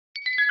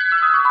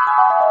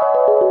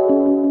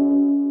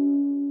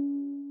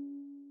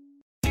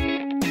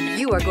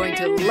You are going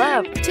to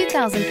love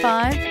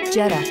 2005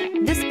 Jetta.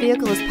 This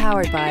vehicle is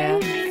powered by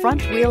a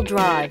front-wheel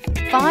drive,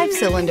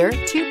 5-cylinder,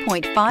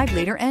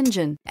 2.5-liter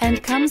engine,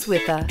 and comes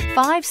with a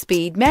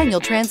 5-speed manual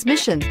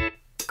transmission.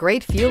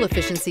 Great fuel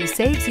efficiency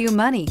saves you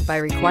money by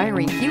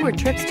requiring fewer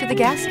trips to the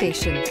gas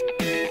station.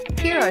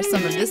 Here are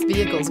some of this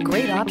vehicle's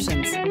great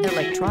options: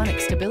 electronic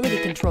stability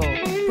control,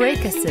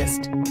 brake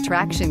assist,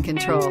 traction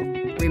control,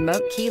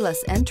 remote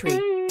keyless entry,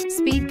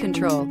 speed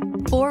control,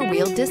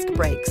 4-wheel disc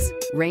brakes,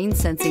 rain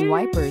sensing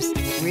wipers,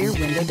 rear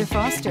window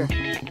defroster.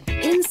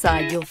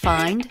 Inside you'll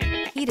find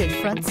heated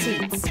front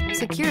seats,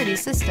 security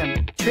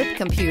system, trip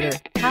computer,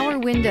 power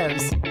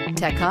windows,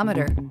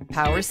 tachometer,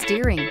 power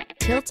steering,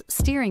 tilt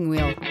steering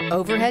wheel,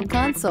 overhead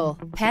console,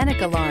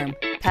 panic alarm,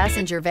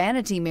 passenger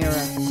vanity mirror.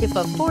 If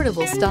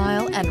affordable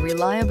style and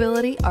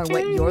reliability are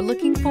what you're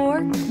looking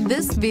for,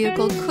 this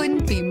vehicle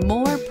couldn't be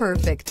more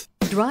perfect.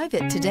 Drive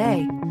it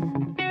today.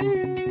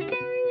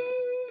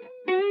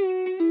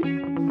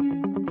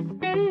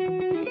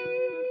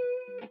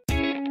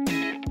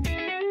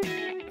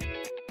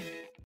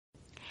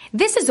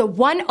 This is a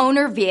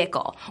one-owner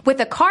vehicle with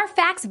a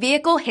CARFAX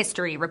Vehicle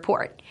History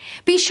Report.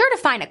 Be sure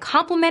to find a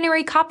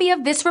complimentary copy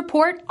of this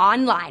report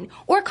online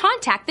or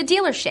contact the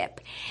dealership.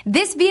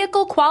 This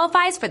vehicle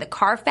qualifies for the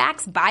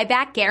CARFAX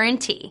Buyback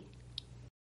Guarantee.